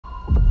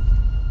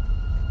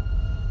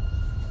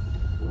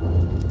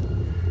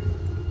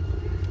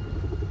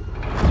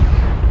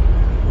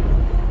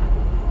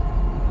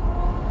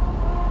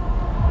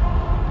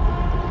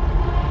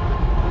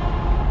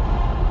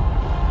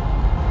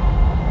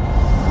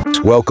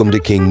Welcome to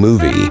King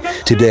Movie.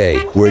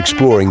 Today, we're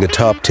exploring the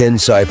top 10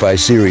 sci-fi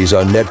series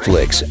on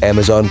Netflix,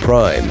 Amazon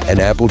Prime, and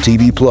Apple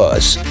TV+.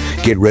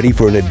 Get ready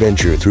for an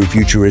adventure through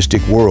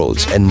futuristic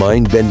worlds and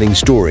mind-bending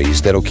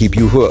stories that'll keep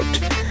you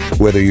hooked.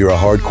 Whether you're a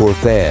hardcore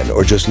fan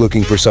or just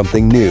looking for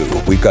something new,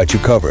 we've got you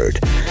covered.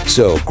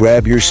 So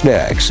grab your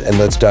snacks and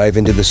let's dive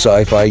into the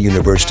sci-fi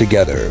universe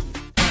together.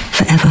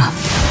 Forever.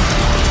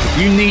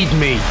 You need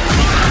me.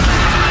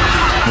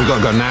 We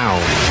gotta go now.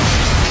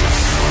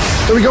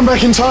 Can we come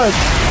back in time?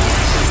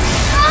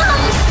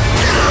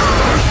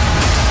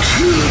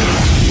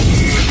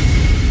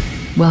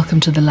 Welcome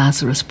to the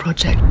Lazarus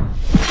Project.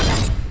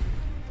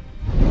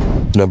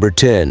 Number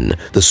 10,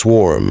 The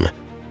Swarm.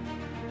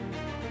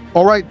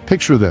 All right,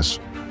 picture this.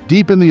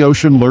 Deep in the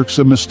ocean lurks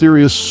a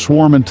mysterious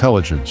swarm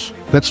intelligence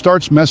that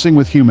starts messing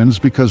with humans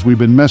because we've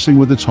been messing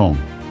with its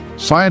home.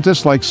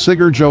 Scientists like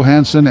Sigurd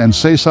Johansson and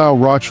Cecil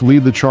Roch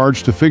lead the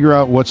charge to figure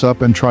out what's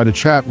up and try to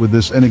chat with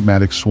this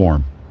enigmatic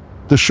swarm.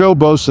 The show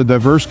boasts a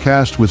diverse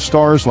cast with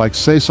stars like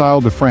Cecile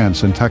de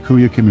France and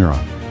Takuya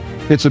Kimura.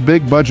 It's a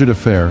big-budget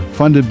affair,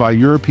 funded by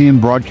European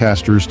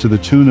broadcasters to the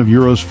tune of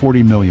Euros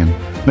 40 million,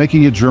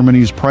 making it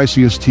Germany's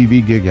priciest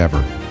TV gig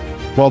ever.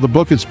 While the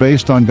book it's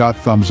based on got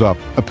thumbs up,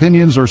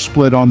 opinions are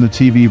split on the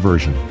TV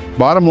version.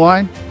 Bottom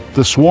line,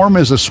 The Swarm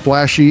is a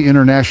splashy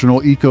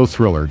international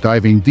eco-thriller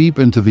diving deep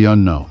into the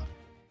unknown.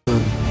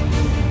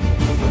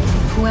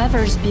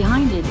 Whoever's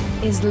behind it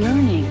is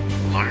learning.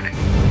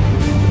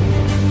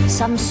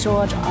 Some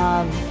sort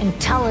of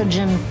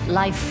intelligent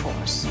life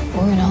force.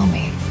 Or an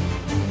army,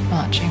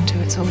 marching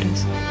to its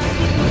orders.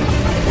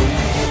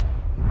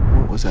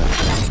 What was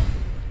that?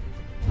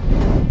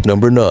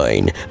 Number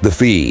 9, The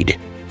Feed.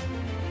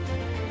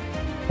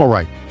 All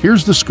right,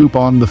 here's the scoop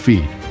on The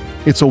Feed.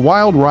 It's a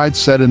wild ride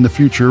set in the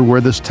future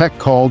where this tech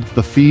called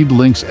The Feed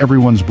links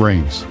everyone's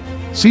brains.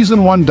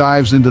 Season 1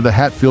 dives into the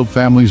Hatfield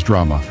family's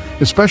drama,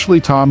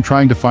 especially Tom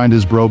trying to find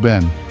his bro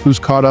Ben, who's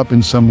caught up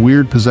in some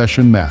weird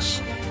possession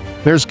mess.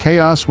 There's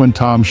chaos when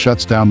Tom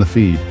shuts down the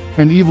feed,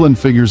 and Evelyn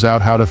figures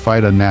out how to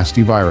fight a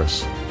nasty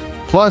virus.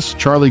 Plus,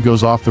 Charlie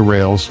goes off the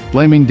rails,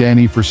 blaming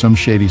Danny for some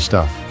shady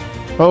stuff.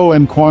 Oh,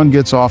 and Quan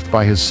gets offed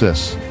by his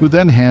sis, who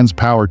then hands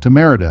power to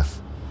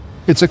Meredith.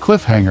 It's a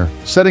cliffhanger,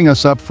 setting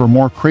us up for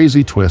more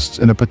crazy twists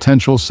in a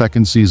potential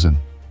second season.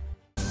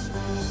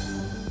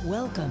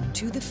 Welcome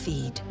to The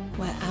Feed,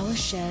 where our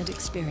shared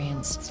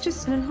experience It's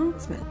just an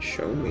enhancement.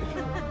 Show me.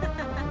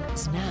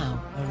 is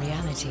now a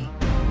reality.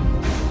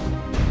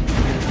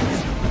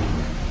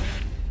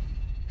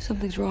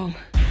 Something's wrong.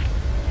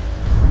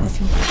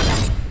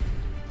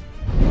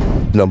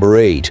 Number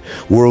 8,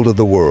 World of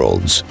the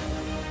Worlds.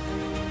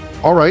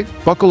 All right,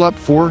 buckle up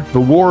for The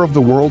War of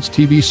the Worlds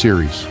TV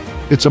series.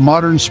 It's a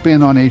modern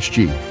spin on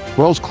HG,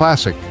 World's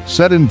classic,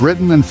 set in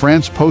Britain and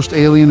France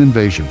post-alien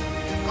invasion.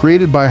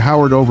 Created by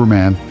Howard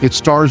Overman, it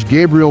stars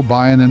Gabriel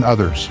Byrne and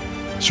others.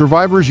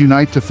 Survivors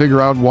unite to figure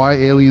out why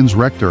aliens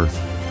wrecked Earth.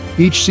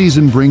 Each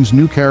season brings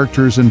new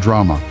characters and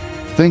drama.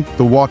 Think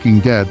The Walking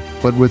Dead,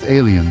 but with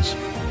aliens.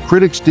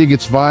 Critics dig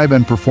its vibe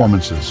and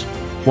performances.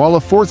 While a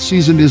 4th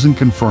season isn't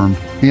confirmed,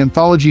 the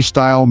anthology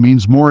style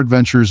means more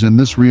adventures in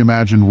this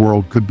reimagined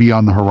world could be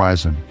on the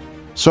horizon.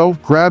 So,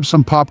 grab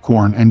some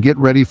popcorn and get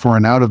ready for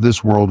an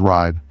out-of-this-world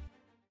ride.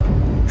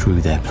 Drew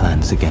their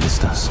plans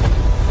against us.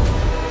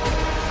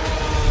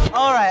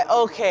 All right,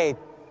 okay.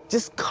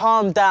 Just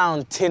calm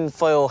down,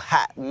 tinfoil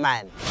hat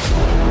man.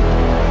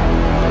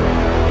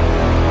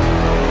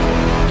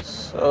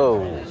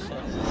 So...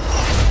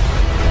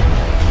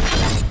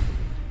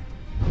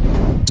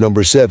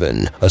 Number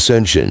 7,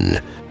 Ascension.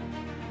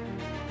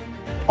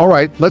 All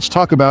right, let's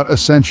talk about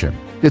Ascension.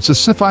 It's a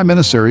sci-fi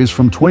miniseries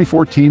from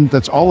 2014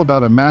 that's all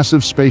about a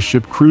massive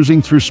spaceship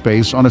cruising through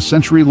space on a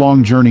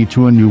century-long journey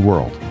to a new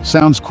world.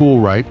 Sounds cool,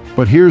 right?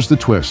 But here's the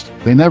twist.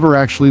 They never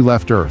actually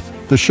left Earth.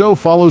 The show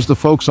follows the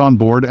folks on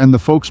board and the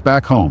folks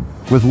back home,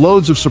 with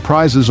loads of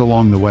surprises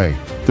along the way.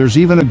 There's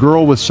even a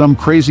girl with some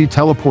crazy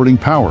teleporting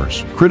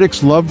powers.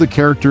 Critics loved the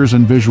characters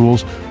and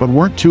visuals, but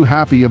weren't too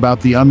happy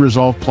about the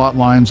unresolved plot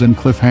lines and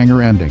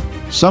cliffhanger ending.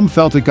 Some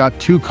felt it got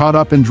too caught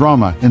up in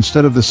drama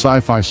instead of the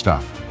sci-fi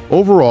stuff.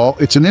 Overall,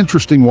 it's an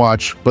interesting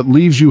watch, but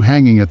leaves you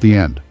hanging at the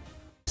end.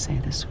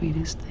 Say the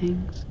sweetest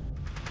things.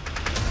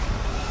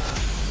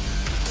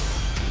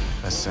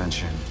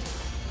 Ascension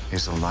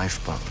is a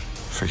lifeboat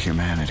for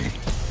humanity,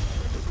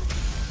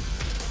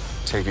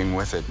 taking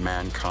with it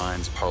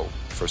mankind's hope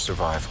for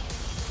survival.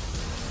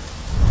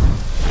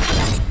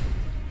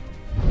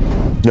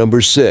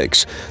 Number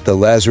 6, The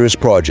Lazarus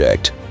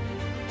Project.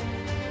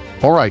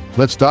 All right,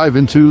 let's dive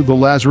into The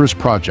Lazarus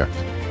Project.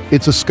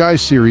 It's a Sky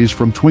series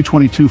from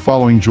 2022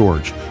 following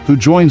George, who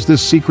joins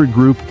this secret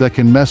group that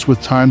can mess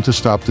with time to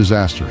stop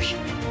disasters.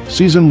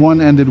 Season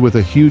 1 ended with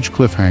a huge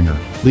cliffhanger,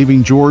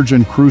 leaving George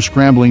and crew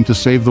scrambling to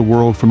save the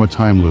world from a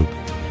time loop.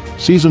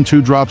 Season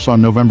 2 drops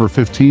on November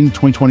 15,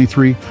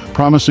 2023,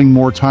 promising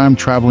more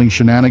time-traveling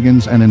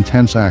shenanigans and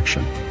intense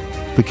action.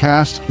 The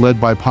cast, led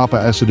by Papa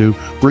Esidu,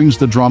 brings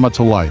the drama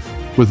to life,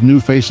 with new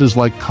faces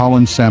like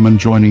Colin Salmon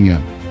joining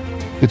in.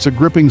 It's a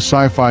gripping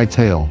sci-fi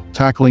tale,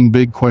 tackling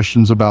big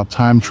questions about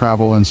time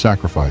travel and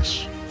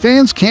sacrifice.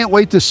 Fans can't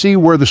wait to see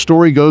where the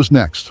story goes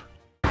next.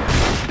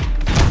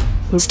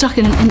 We're stuck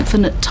in an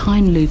infinite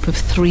time loop of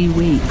 3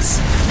 weeks.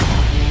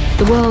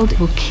 The world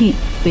will keep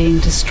being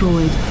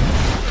destroyed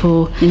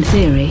for, in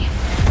theory,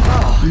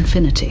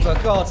 infinity. For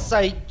God's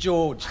sake,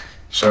 George.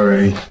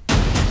 Sorry.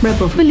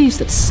 Rebel believes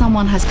that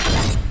someone has...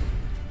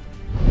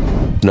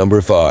 Number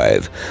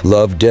 5.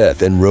 Love,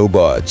 Death, and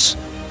Robots.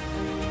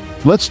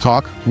 Let's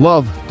talk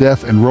Love,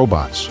 Death, and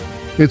Robots.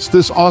 It's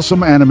this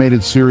awesome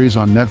animated series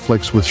on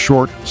Netflix with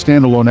short,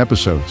 standalone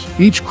episodes,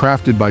 each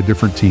crafted by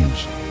different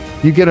teams.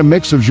 You get a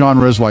mix of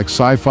genres like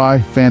sci-fi,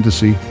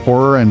 fantasy,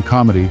 horror, and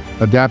comedy,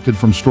 adapted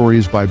from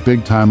stories by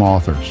big-time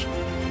authors.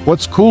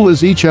 What's cool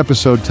is each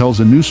episode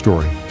tells a new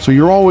story, so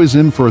you're always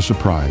in for a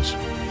surprise.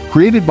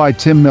 Created by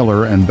Tim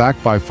Miller and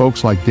backed by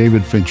folks like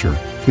David Fincher,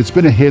 it's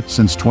been a hit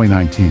since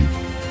 2019.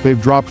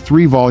 They've dropped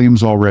 3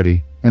 volumes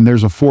already, and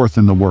there's a 4th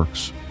in the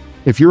works.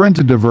 If you're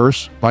into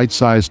diverse,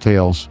 bite-sized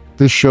tales,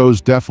 this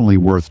show's definitely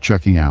worth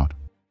checking out.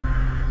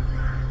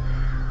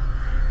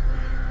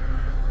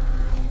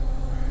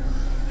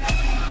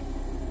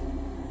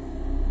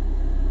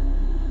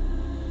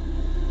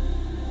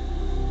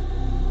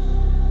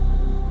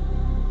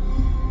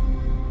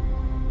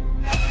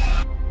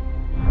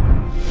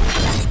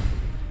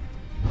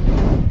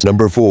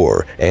 Number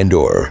 4.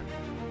 Andor.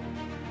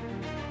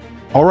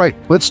 Alright,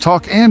 let's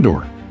talk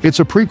Andor. It's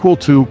a prequel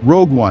to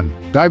Rogue One,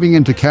 diving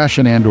into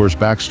Cassian Andor's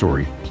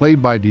backstory, played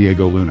by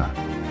Diego Luna.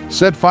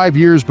 Set 5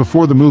 years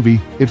before the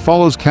movie, it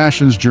follows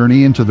Cassian's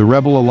journey into the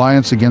Rebel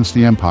Alliance against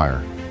the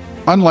Empire.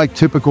 Unlike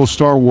typical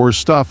Star Wars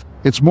stuff,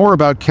 it's more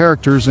about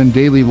characters and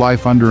daily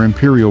life under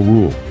Imperial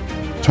rule.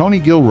 Tony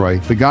Gilroy,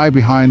 the guy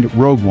behind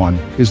Rogue One,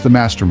 is the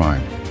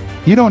mastermind.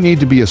 You don't need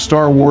to be a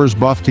Star Wars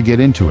buff to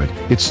get into it,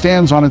 it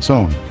stands on its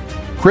own.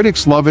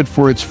 Critics love it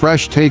for its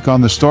fresh take on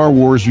the Star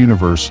Wars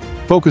universe,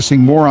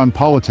 focusing more on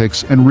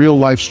politics and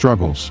real-life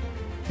struggles.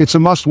 It's a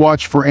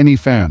must-watch for any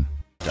fan.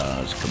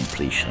 Star's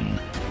completion.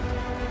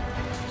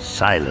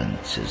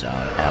 Silence is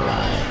our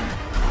ally.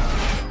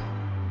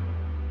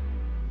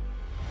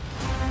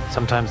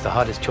 Sometimes the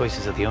hardest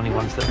choices are the only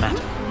ones that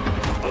matter.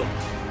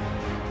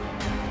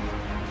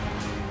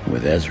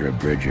 With Ezra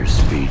Bridger's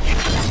speech.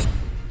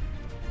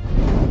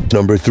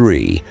 Number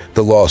 3.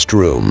 The Lost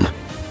Room.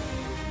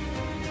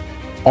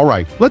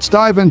 Alright, let's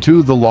dive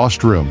into The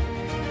Lost Room.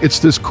 It's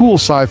this cool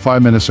sci-fi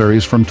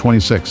miniseries from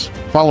 26,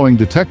 following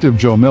Detective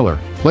Joe Miller,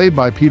 played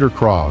by Peter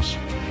Krause.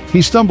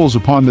 He stumbles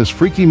upon this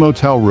freaky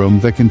motel room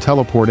that can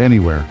teleport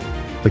anywhere.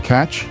 The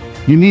catch?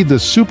 You need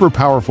this super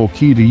powerful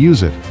key to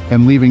use it,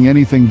 and leaving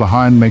anything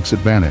behind makes it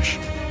vanish.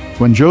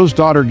 When Joe's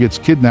daughter gets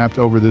kidnapped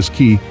over this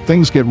key,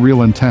 things get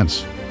real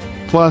intense.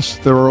 Plus,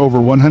 there are over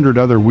 100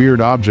 other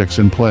weird objects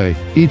in play,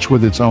 each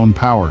with its own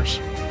powers.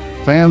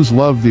 Fans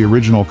loved the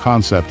original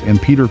concept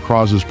and Peter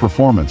Krause's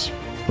performance,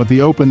 but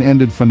the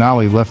open-ended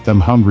finale left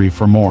them hungry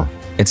for more.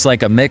 It's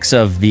like a mix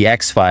of The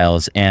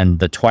X-Files and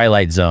The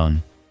Twilight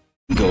Zone.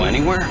 Go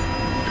anywhere?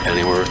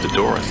 Anywhere with the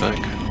door, I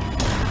think.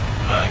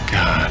 My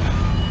God.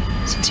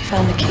 Since you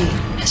found the key,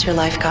 has your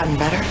life gotten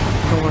better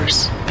or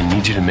worse? I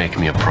need you to make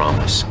me a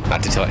promise.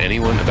 Not to tell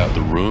anyone about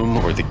the room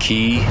or the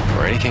key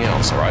or anything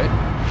else, all right?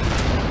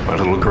 My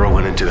little girl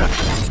went into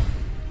that.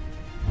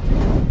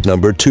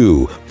 Number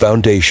 2.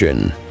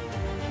 Foundation.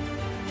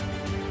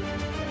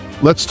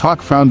 Let's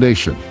talk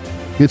Foundation.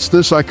 It's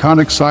this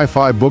iconic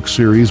sci-fi book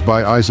series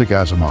by Isaac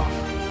Asimov.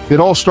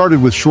 It all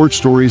started with short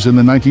stories in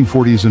the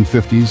 1940s and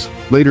 50s,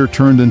 later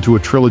turned into a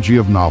trilogy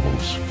of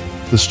novels.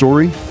 The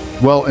story?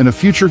 Well, in a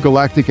future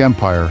galactic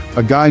empire,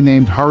 a guy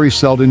named Hari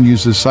Seldon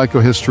uses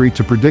psychohistory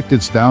to predict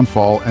its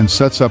downfall and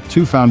sets up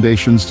 2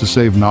 foundations to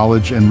save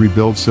knowledge and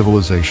rebuild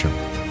civilization.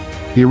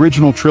 The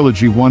original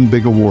trilogy won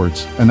big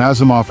awards, and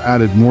Asimov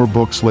added more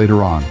books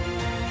later on.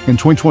 In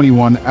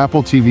 2021,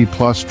 Apple TV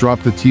Plus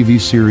dropped a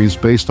TV series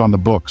based on the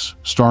books,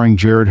 starring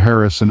Jared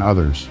Harris and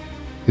others.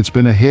 It's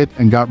been a hit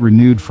and got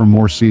renewed for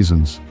more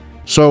seasons.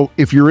 So,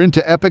 if you're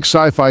into epic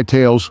sci-fi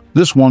tales,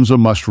 this one's a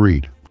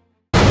must-read.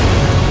 We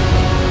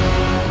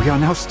are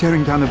now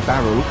staring down a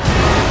barrel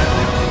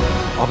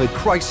of a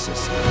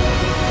crisis.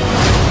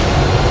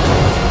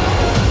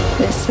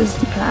 This is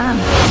the plan.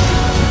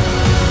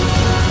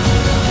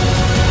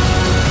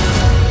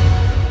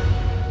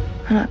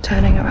 I'm not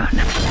turning around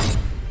now.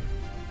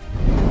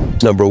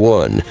 Number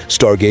 1.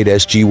 Stargate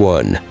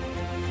SG-1.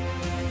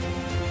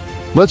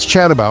 Let's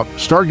chat about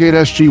Stargate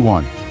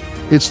SG-1.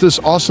 It's this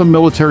awesome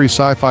military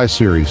sci-fi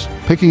series,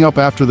 picking up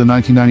after the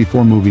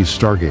 1994 movie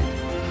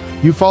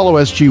Stargate. You follow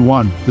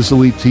SG-1, this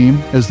elite team,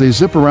 as they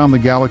zip around the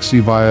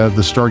galaxy via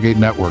the Stargate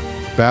network,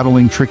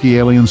 battling tricky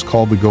aliens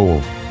called the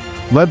Goa'uld.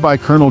 Led by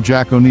Colonel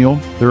Jack O'Neill,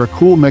 they're a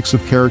cool mix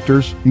of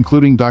characters,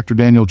 including Dr.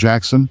 Daniel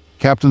Jackson,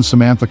 Captain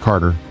Samantha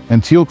Carter,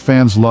 and Teal'c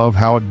fans love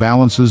how it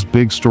balances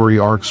big story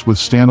arcs with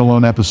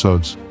standalone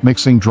episodes,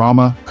 mixing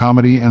drama,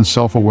 comedy, and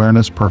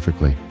self-awareness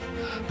perfectly.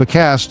 The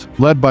cast,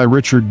 led by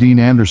Richard Dean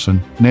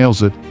Anderson,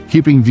 nails it,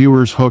 keeping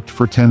viewers hooked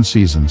for 10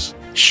 seasons.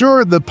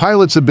 Sure, the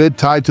pilot's a bit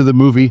tied to the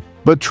movie,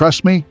 but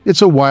trust me,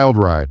 it's a wild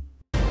ride.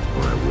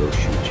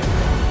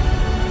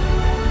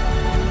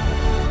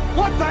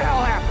 What the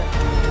hell happened?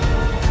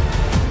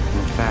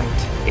 In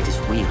fact, it is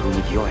we who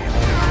need your help.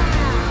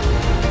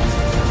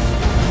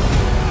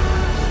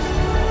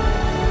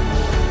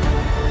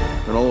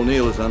 Colonel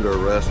O'Neill is under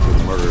arrest for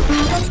the murder.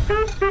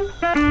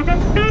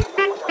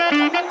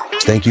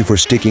 Thank you for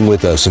sticking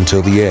with us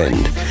until the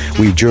end.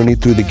 We've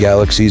journeyed through the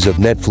galaxies of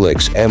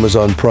Netflix,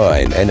 Amazon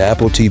Prime, and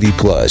Apple TV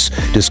Plus,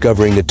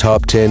 discovering the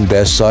top 10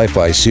 best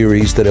sci-fi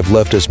series that have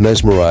left us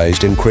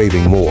mesmerized and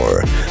craving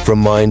more. From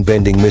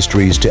mind-bending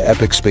mysteries to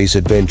epic space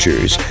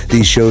adventures,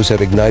 these shows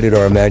have ignited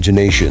our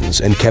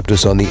imaginations and kept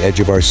us on the edge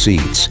of our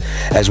seats.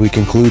 As we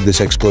conclude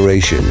this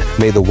exploration,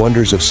 may the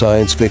wonders of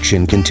science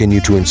fiction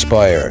continue to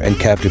inspire and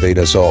captivate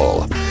us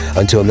all.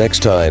 Until next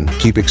time,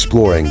 keep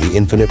exploring the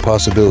infinite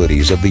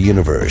possibilities of the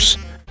universe.